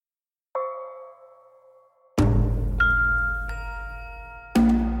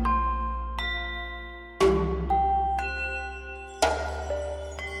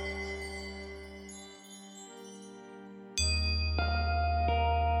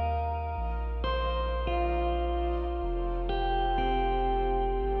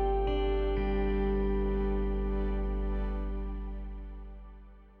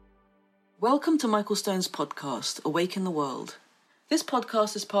Welcome to Michael Stone's podcast, Awaken the World. This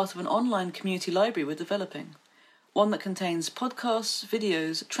podcast is part of an online community library we're developing, one that contains podcasts,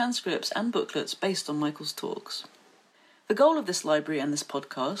 videos, transcripts, and booklets based on Michael's talks. The goal of this library and this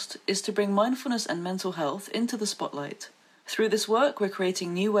podcast is to bring mindfulness and mental health into the spotlight. Through this work, we're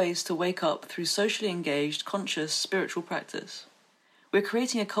creating new ways to wake up through socially engaged, conscious, spiritual practice. We're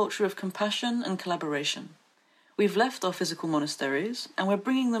creating a culture of compassion and collaboration. We've left our physical monasteries, and we're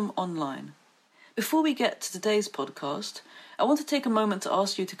bringing them online. Before we get to today's podcast, I want to take a moment to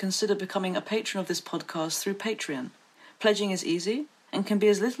ask you to consider becoming a patron of this podcast through Patreon. Pledging is easy and can be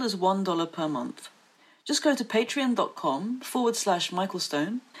as little as $1 per month. Just go to patreon.com/Michael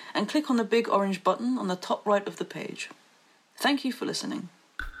Stone and click on the big orange button on the top right of the page. Thank you for listening.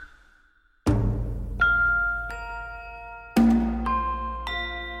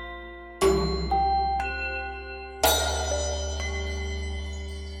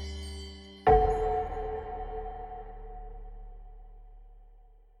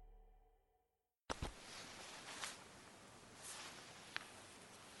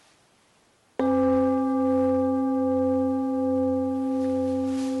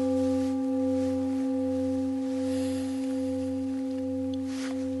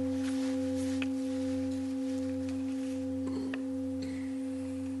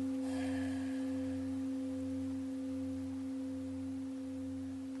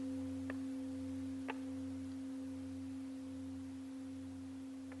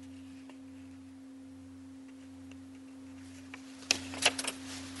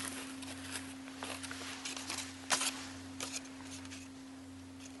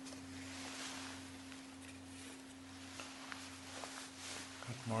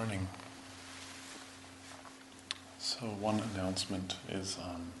 Good morning. So one announcement is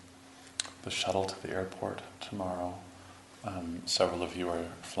the shuttle to the airport tomorrow. Several of you are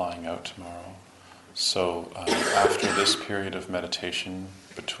flying out tomorrow. So after this period of meditation,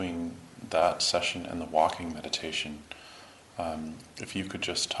 between that session and the walking meditation, if you could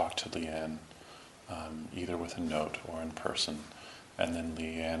just talk to Leanne, either with a note or in person, and then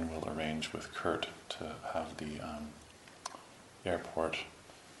Leanne will arrange with Kurt to have the airport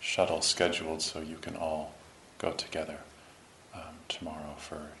shuttle scheduled so you can all go together tomorrow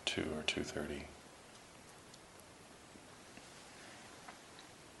for 2 or 2:30.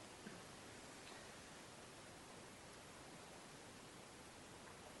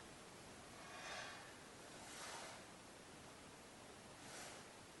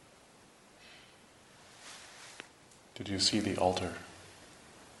 Did you see the altar?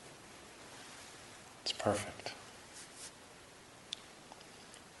 It's perfect.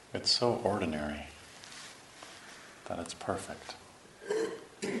 It's so ordinary that it's perfect.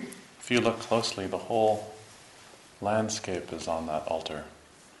 If you look closely, the whole landscape is on that altar.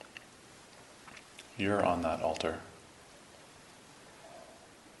 You're on that altar.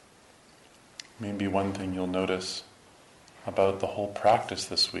 Maybe one thing you'll notice about the whole practice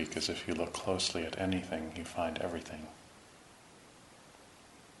this week is if you look closely at anything, you find everything.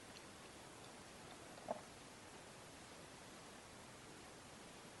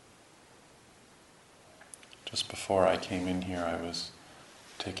 Just before I came in here, I was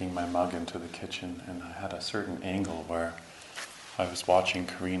taking my mug into the kitchen, and I had a certain angle where I was watching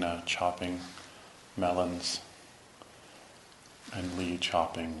Karina chopping melons and Lee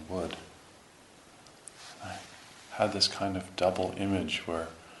chopping wood. I had this kind of double image where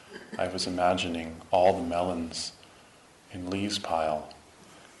I was imagining all the melons in Lee's pile,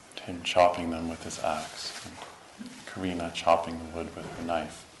 and him chopping them with his axe, and Karina chopping the wood with her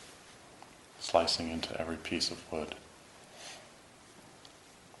knife, slicing into every piece of wood.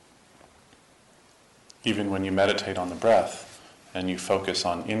 Even when you meditate on the breath and you focus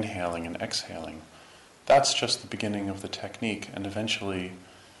on inhaling and exhaling, that's just the beginning of the technique, and eventually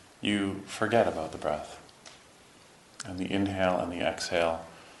you forget about the breath. And the inhale and the exhale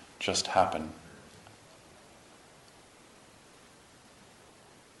just happen.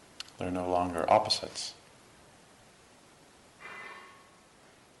 They're no longer opposites.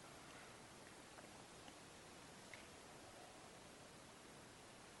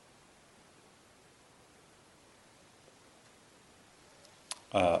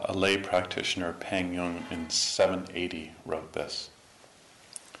 A lay practitioner, Pang Yung, in 780 wrote this: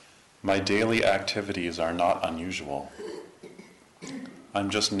 "My daily activities are not unusual. I'm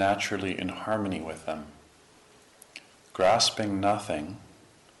just naturally in harmony with them, grasping nothing,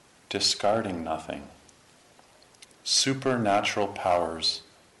 discarding nothing, supernatural powers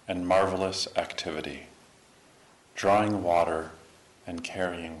and marvelous activity, drawing water and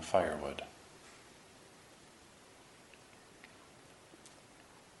carrying firewood."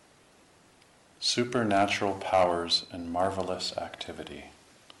 Supernatural powers and marvelous activity,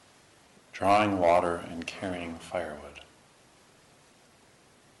 drawing water and carrying firewood.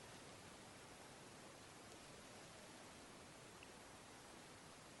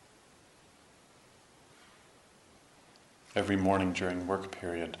 Every morning during work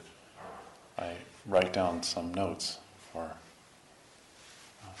period, I write down some notes for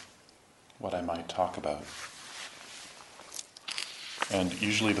what I might talk about. And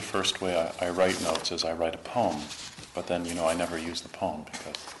usually the first way I write notes is I write a poem, but then, I never use the poem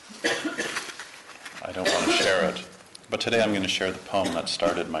because I don't want to share it. But today I'm going to share the poem that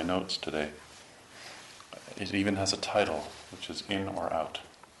started my notes today. It even has a title, which is In or Out.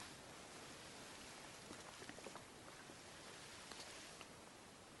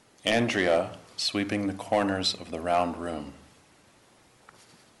 Andrea sweeping the corners of the round room.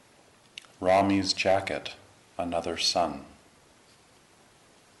 Rami's jacket, another sun.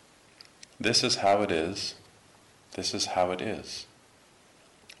 This is how it is. This is how it is.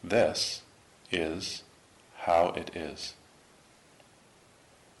 This is how it is.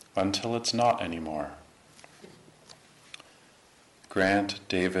 Until it's not anymore. Grant,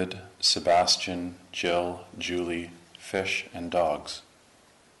 David, Sebastian, Jill, Julie, fish and dogs.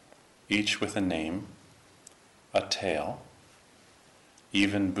 Each with a name, a tail,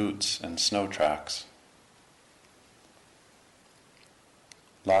 even boots and snow tracks.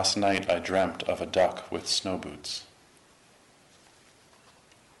 Last night I dreamt of a duck with snow boots.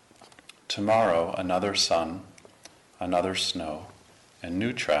 Tomorrow another sun, another snow, and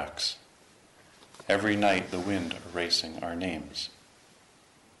new tracks. Every night the wind erasing our names.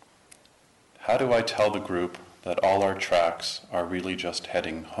 How do I tell the group that all our tracks are really just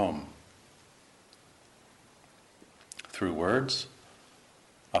heading home? Through words?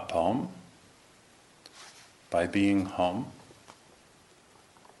 A poem? By being home?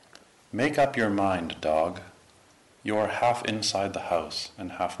 Make up your mind, dog. You're half inside the house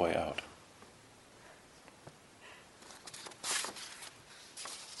and halfway out.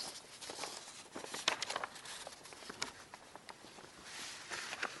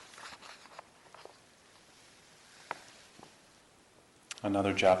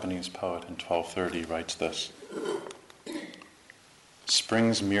 Another Japanese poet in 1230 writes this.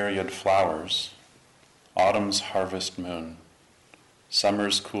 Spring's myriad flowers, autumn's harvest moon,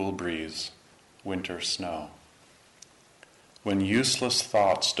 summer's cool breeze, winter's snow. When useless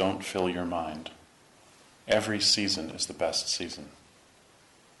thoughts don't fill your mind, every season is the best season.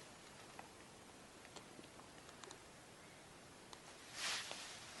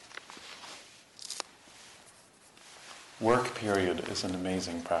 Work period is an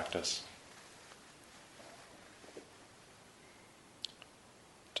amazing practice.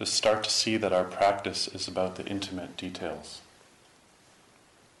 To start to see that our practice is about the intimate details.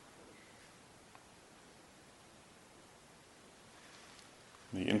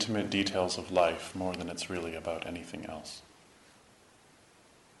 The intimate details of life more than it's really about anything else.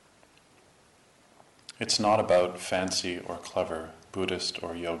 It's not about fancy or clever Buddhist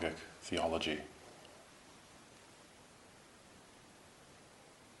or yogic theology.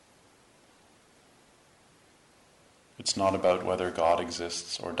 It's not about whether God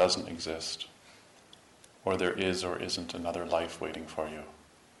exists or doesn't exist, or there is or isn't another life waiting for you.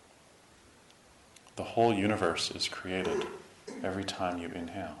 The whole universe is created every time you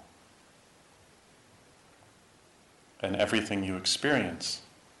inhale. And everything you experience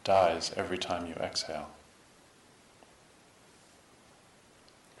dies every time you exhale.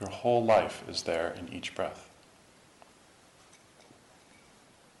 Your whole life is there in each breath.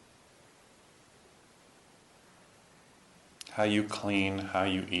 How you clean, how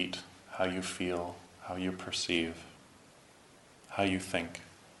you eat, how you feel, how you perceive, how you think,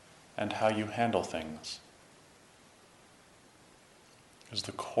 and how you handle things is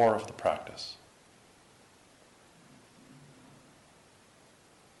the core of the practice.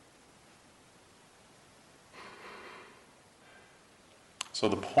 So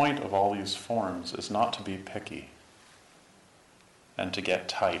the point of all these forms is not to be picky and to get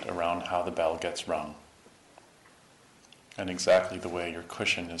tight around how the bell gets rung and exactly the way your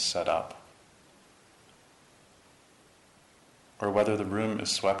cushion is set up, or whether the room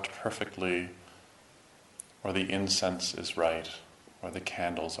is swept perfectly, or the incense is right, or the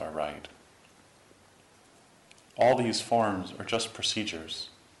candles are right. All these forms are just procedures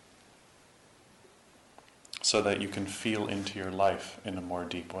so that you can feel into your life in a more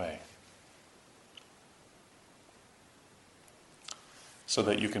deep way. So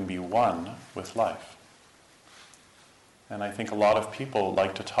that you can be one with life. And I think a lot of people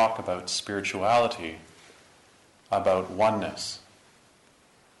like to talk about spirituality, about oneness,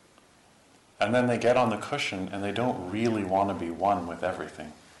 And then they get on the cushion and they don't really want to be one with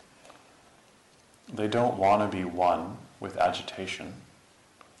everything. They don't want to be one with agitation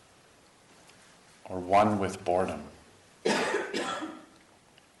or one with boredom.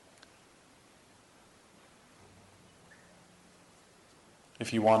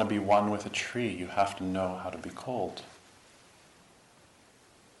 If you want to be one with a tree, you have to know how to be cold,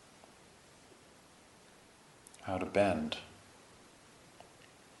 how to bend,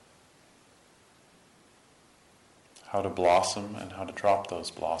 how to blossom and how to drop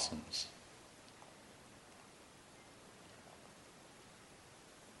those blossoms.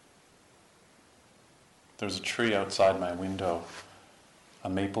 There's a tree outside my window, a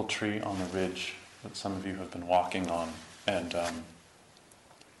maple tree on the ridge that some of you have been walking on, and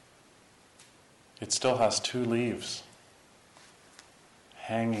it still has 2 leaves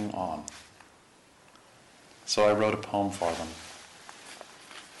hanging on. So I wrote a poem for them.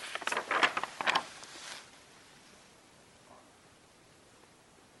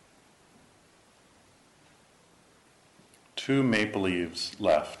 Two maple leaves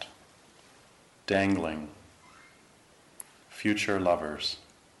left, dangling, future lovers.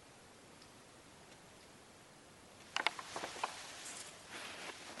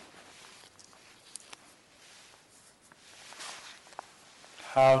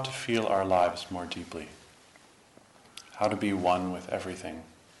 How to feel our lives more deeply. How to be one with everything.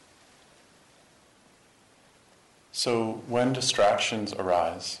 So when distractions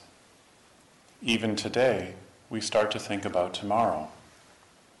arise, even today, we start to think about tomorrow.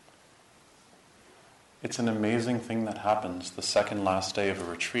 It's an amazing thing that happens the second last day of a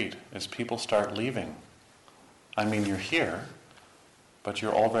retreat, is people start leaving. I mean, you're here, but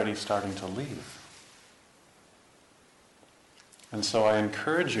you're already starting to leave. And so I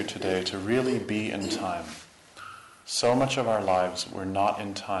encourage you today to really be in time. So much of our lives, we're not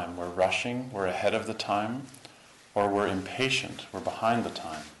in time. We're rushing, we're ahead of the time, or we're impatient, we're behind the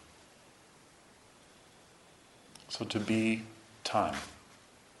time. So to be time.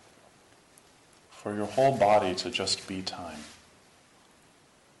 For your whole body to just be time.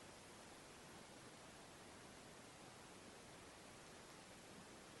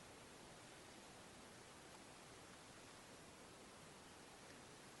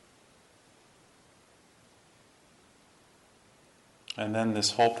 And then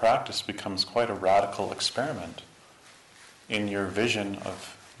this whole practice becomes quite a radical experiment in your vision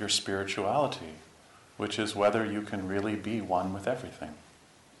of your spirituality, which is whether you can really be one with everything.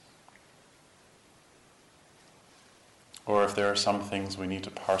 Or if there are some things we need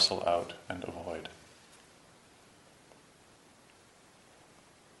to parcel out and avoid.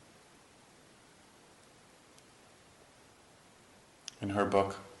 In her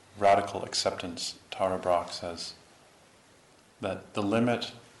book, Radical Acceptance, Tara Brach says that the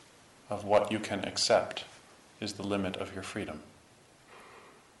limit of what you can accept is the limit of your freedom.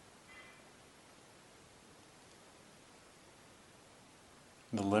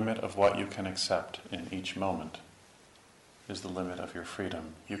 The limit of what you can accept in each moment is the limit of your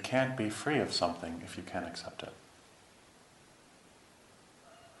freedom. You can't be free of something if you can't accept it.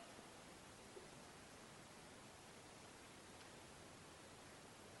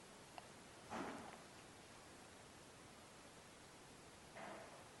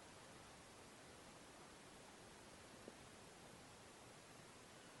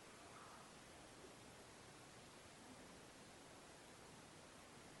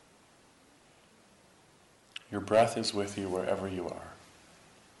 Your breath is with you wherever you are.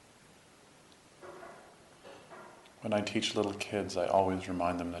 When I teach little kids, I always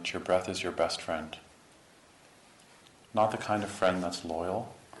remind them that your breath is your best friend. Not the kind of friend that's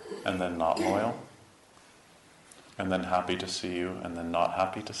loyal, and then not loyal, and then happy to see you, and then not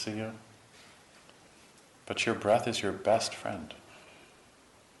happy to see you. But your breath is your best friend.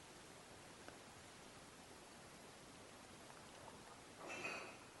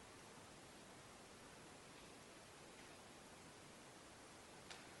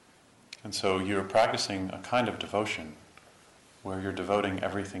 And so you're practicing a kind of devotion where you're devoting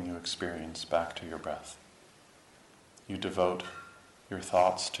everything you experience back to your breath. You devote your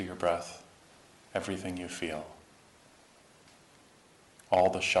thoughts to your breath, everything you feel. All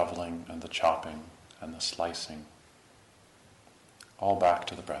the shoveling and the chopping and the slicing, all back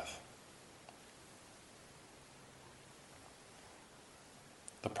to the breath.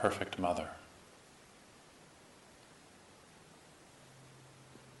 The perfect mother.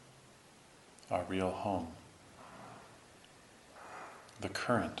 Our real home, the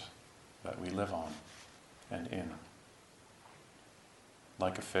current that we live on and in,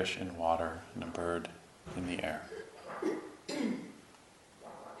 like a fish in water and a bird in the air.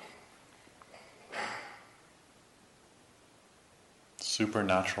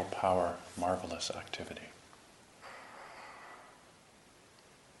 supernatural power, marvelous activity.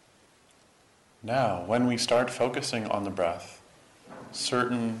 Now, when we start focusing on the breath,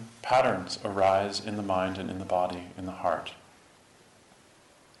 certain patterns arise in the mind and in the body, in the heart.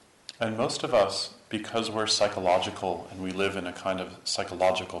 And most of us, because we're psychological and we live in a kind of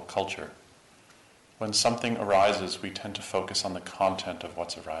psychological culture, when something arises, we tend to focus on the content of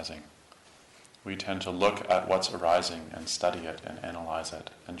what's arising. We tend to look at what's arising and study it and analyze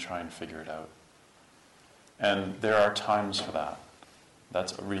it and try and figure it out. And there are times for that.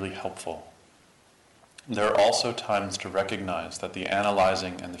 That's really helpful. There are also times to recognize that the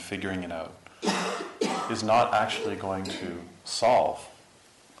analyzing and the figuring it out is not actually going to solve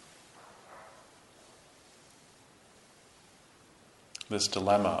this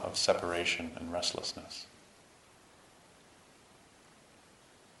dilemma of separation and restlessness.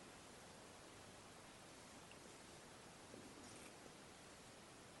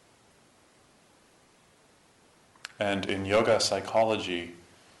 And in yoga psychology,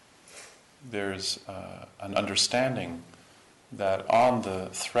 there's an understanding that on the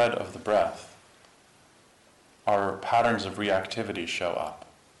thread of the breath, our patterns of reactivity show up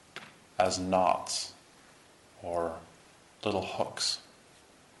as knots or little hooks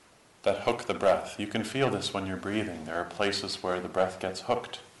that hook the breath. You can feel this when you're breathing. There are places where the breath gets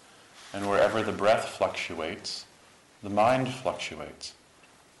hooked, and wherever the breath fluctuates, the mind fluctuates.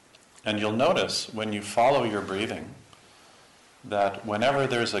 And you'll notice when you follow your breathing that whenever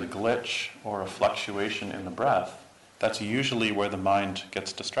there's a glitch or a fluctuation in the breath, that's usually where the mind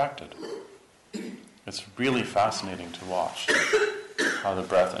gets distracted. It's really fascinating to watch how the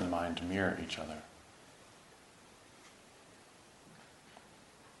breath and mind mirror each other.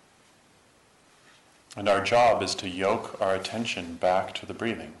 And our job is to yoke our attention back to the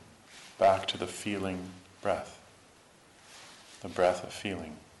breathing, back to the feeling breath, the breath of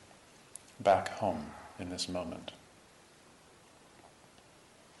feeling, back home in this moment.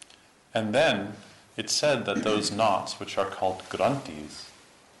 And then it's said that those knots, which are called granthis,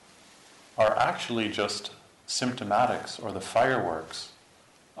 are actually just symptomatics or the fireworks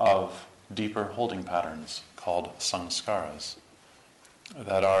of deeper holding patterns called samskaras,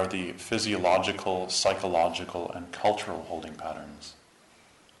 that are the physiological, psychological, and cultural holding patterns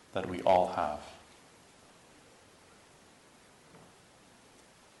that we all have.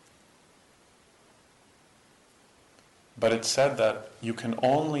 But it's said that you can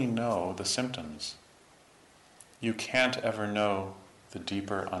only know the symptoms. You can't ever know the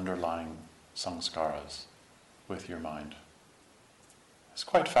deeper underlying samskaras with your mind. It's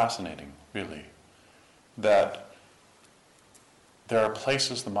quite fascinating, really, that there are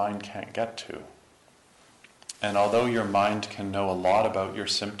places the mind can't get to. And although your mind can know a lot about your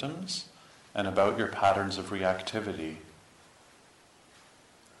symptoms and about your patterns of reactivity,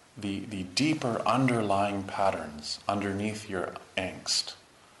 the deeper underlying patterns underneath your angst,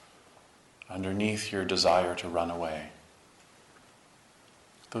 underneath your desire to run away,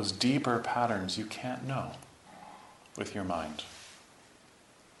 those deeper patterns you can't know with your mind.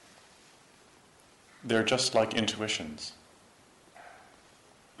 They're just like intuitions.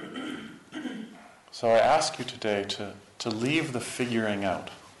 So I ask you today to leave the figuring out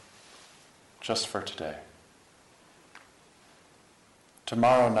just for today.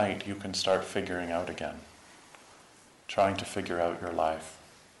 Tomorrow night you can start figuring out again, trying to figure out your life.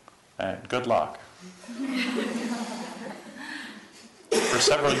 And good luck. For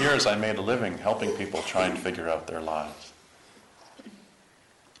several years I made a living helping people try and figure out their lives.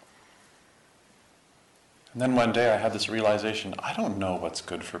 And then one day I had this realization, I don't know what's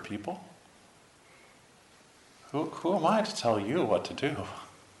good for people. Who am I to tell you what to do?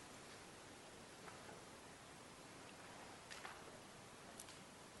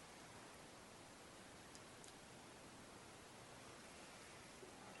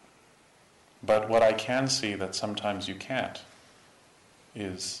 But what I can see that sometimes you can't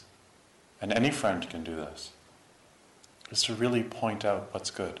is, and any friend can do this, is to really point out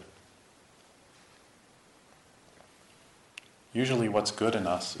what's good. Usually what's good in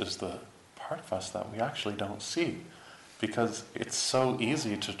us is the part of us that we actually don't see, because it's so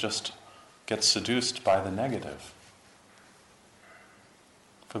easy to just get seduced by the negative.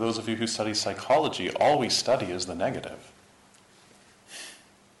 For those of you who study psychology, all we study is the negative.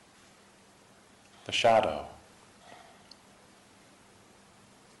 The shadow.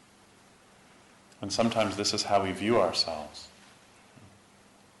 And sometimes this is how we view ourselves.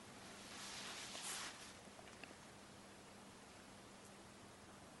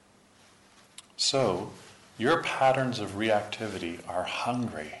 So, your patterns of reactivity are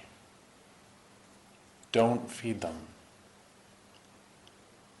hungry. Don't feed them.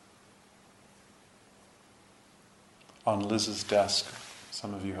 On Liz's desk,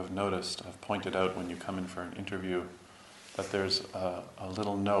 some of you have noticed, I've pointed out when you come in for an interview, that there's a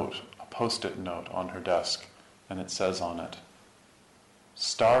little note, a post-it note on her desk, and it says on it,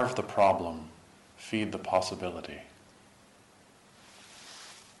 "Starve the problem, feed the possibility."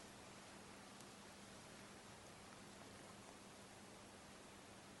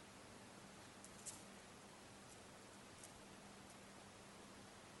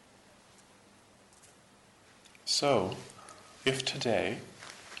 So, if today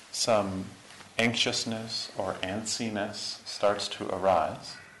some anxiousness or antsiness starts to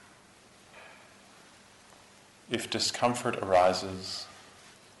arise, if discomfort arises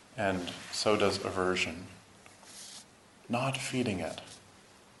and so does aversion, not feeding it,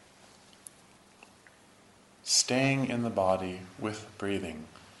 staying in the body with breathing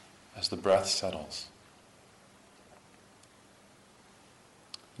as the breath settles,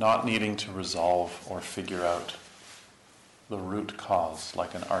 not needing to resolve or figure out the root cause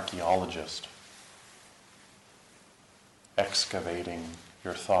like an archaeologist, excavating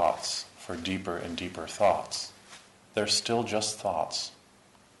your thoughts for deeper and deeper thoughts. They're still just thoughts.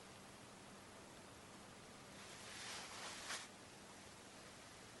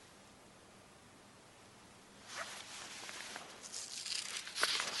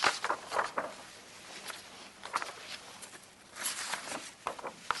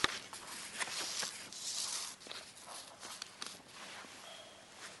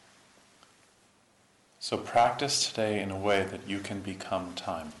 So practice today in a way that you can become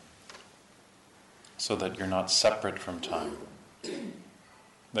time, so that you're not separate from time,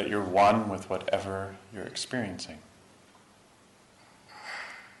 that you're one with whatever you're experiencing.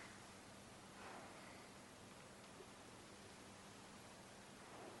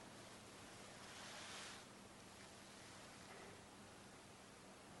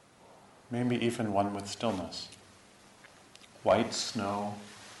 Maybe even one with stillness. White snow,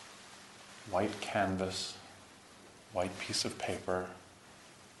 white canvas, white piece of paper,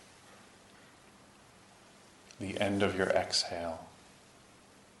 the end of your exhale.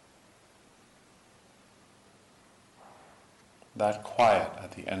 That quiet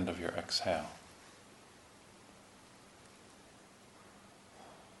at the end of your exhale.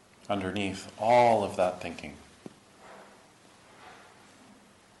 Underneath all of that thinking.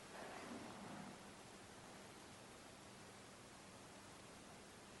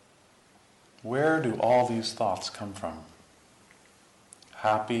 Where do all these thoughts come from?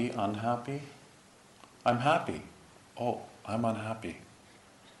 Happy, unhappy? I'm happy. Oh, I'm unhappy.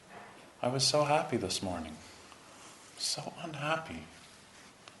 I was so happy this morning. So unhappy.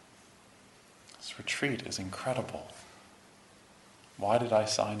 This retreat is incredible. Why did I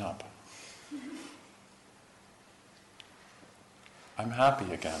sign up? I'm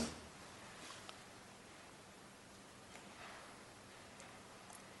happy again.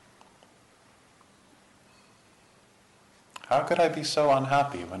 How could I be so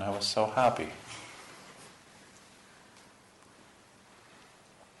unhappy when I was so happy?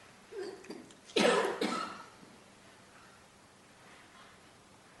 These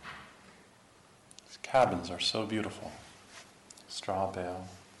cabins are so beautiful. Straw bale.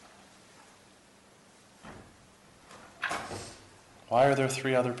 Why are there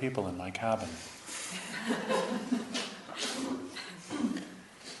 3 other people in my cabin?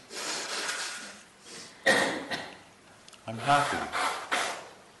 I'm happy.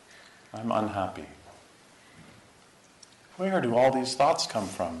 I'm unhappy. Where do all these thoughts come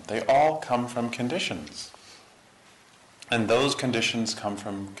from? They all come from conditions. And those conditions come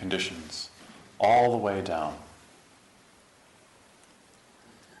from conditions, all the way down.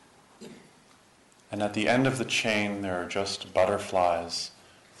 And at the end of the chain, there are just butterflies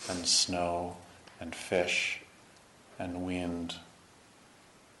and snow and fish and wind.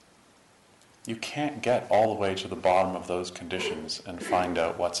 You can't get all the way to the bottom of those conditions and find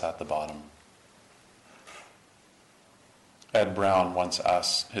out what's at the bottom. Ed Brown once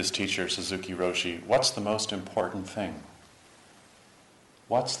asked his teacher, Suzuki Roshi, what's the most important thing?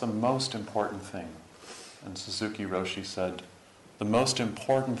 What's the most important thing? And Suzuki Roshi said, the most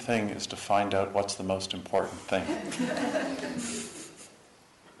important thing is to find out what's the most important thing.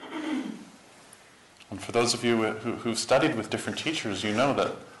 And for those of you who've studied with different teachers, you know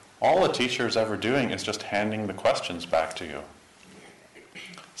that all a teacher is ever doing is just handing the questions back to you.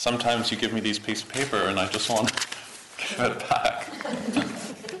 Sometimes you give me these pieces of paper and I just want to give it back.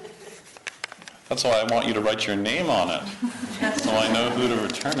 That's why I want you to write your name on it, so I know who to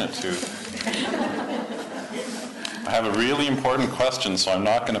return it to. I have a really important question, so I'm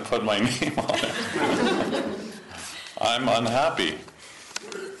not going to put my name on it. I'm unhappy.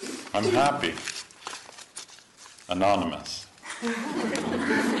 I'm happy. Anonymous.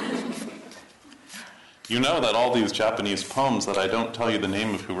 You know that all these Japanese poems that I don't tell you the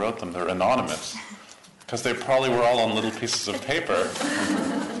name of who wrote them, they're anonymous. Because they probably were all on little pieces of paper,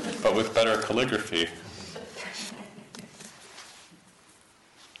 but with better calligraphy.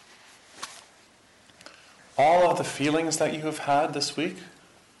 All of the feelings that you have had this week,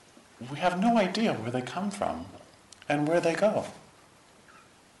 we have no idea where they come from and where they go.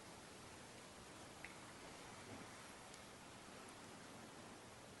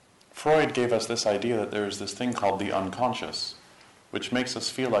 Freud gave us this idea that there is this thing called the unconscious, which makes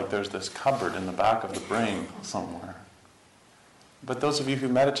us feel like there's this cupboard in the back of the brain somewhere. But those of you who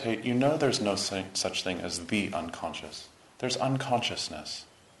meditate, you know there's no such thing as the unconscious. There's unconsciousness.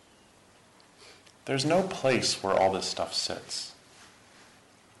 There's no place where all this stuff sits.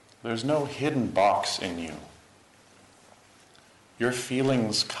 There's no hidden box in you. Your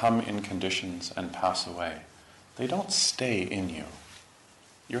feelings come in conditions and pass away. They don't stay in you.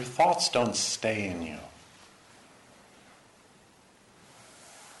 Your thoughts don't stay in you.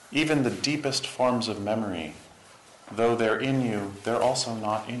 Even the deepest forms of memory, though they're in you, they're also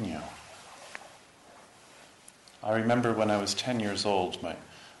not in you. I remember when I was 10 years old,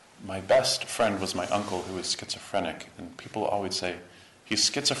 my best friend was my uncle who was schizophrenic, and people always say, he's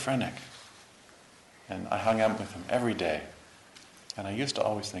schizophrenic. And I hung out with him every day. And I used to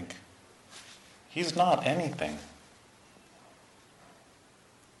always think, he's not anything.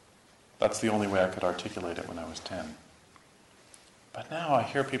 That's the only way I could articulate it when I was 10. But now I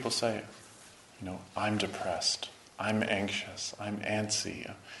hear people say, I'm depressed, I'm anxious, I'm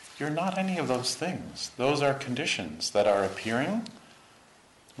antsy. You're not any of those things. Those are conditions that are appearing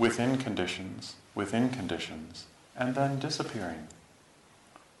within conditions, and then disappearing.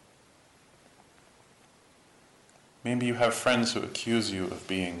 Maybe you have friends who accuse you of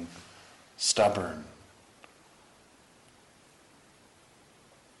being stubborn.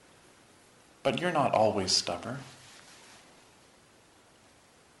 But you're not always stubborn.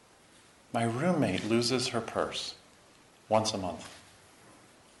 My roommate loses her purse once a month.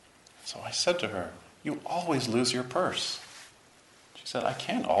 So I said to her, you always lose your purse. She said, I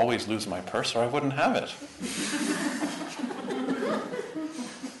can't always lose my purse or I wouldn't have it.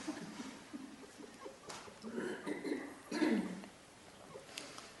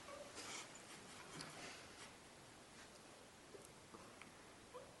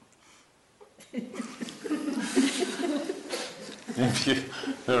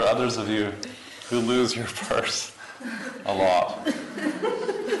 There are others of you who lose your purse a lot.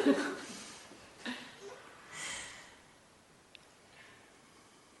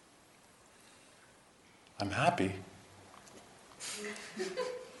 I'm happy.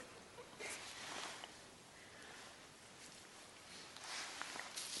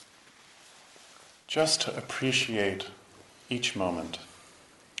 Just to appreciate each moment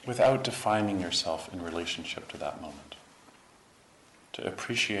without defining yourself in relationship to that moment. To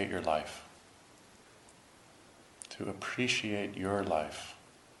appreciate your life. To appreciate your life.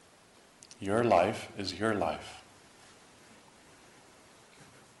 Your life is your life.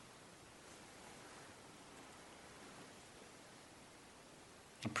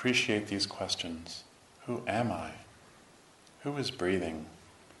 Appreciate these questions. Who am I? Who is breathing?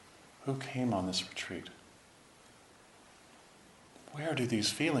 Who came on this retreat? Where do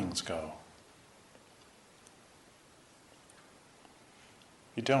these feelings go?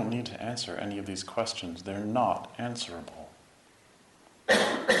 You don't need to answer any of these questions. They're not answerable.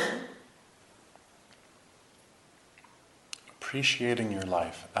 Appreciating your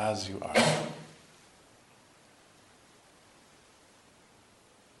life as you are.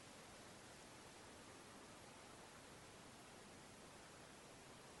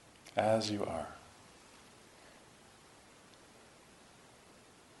 As you are.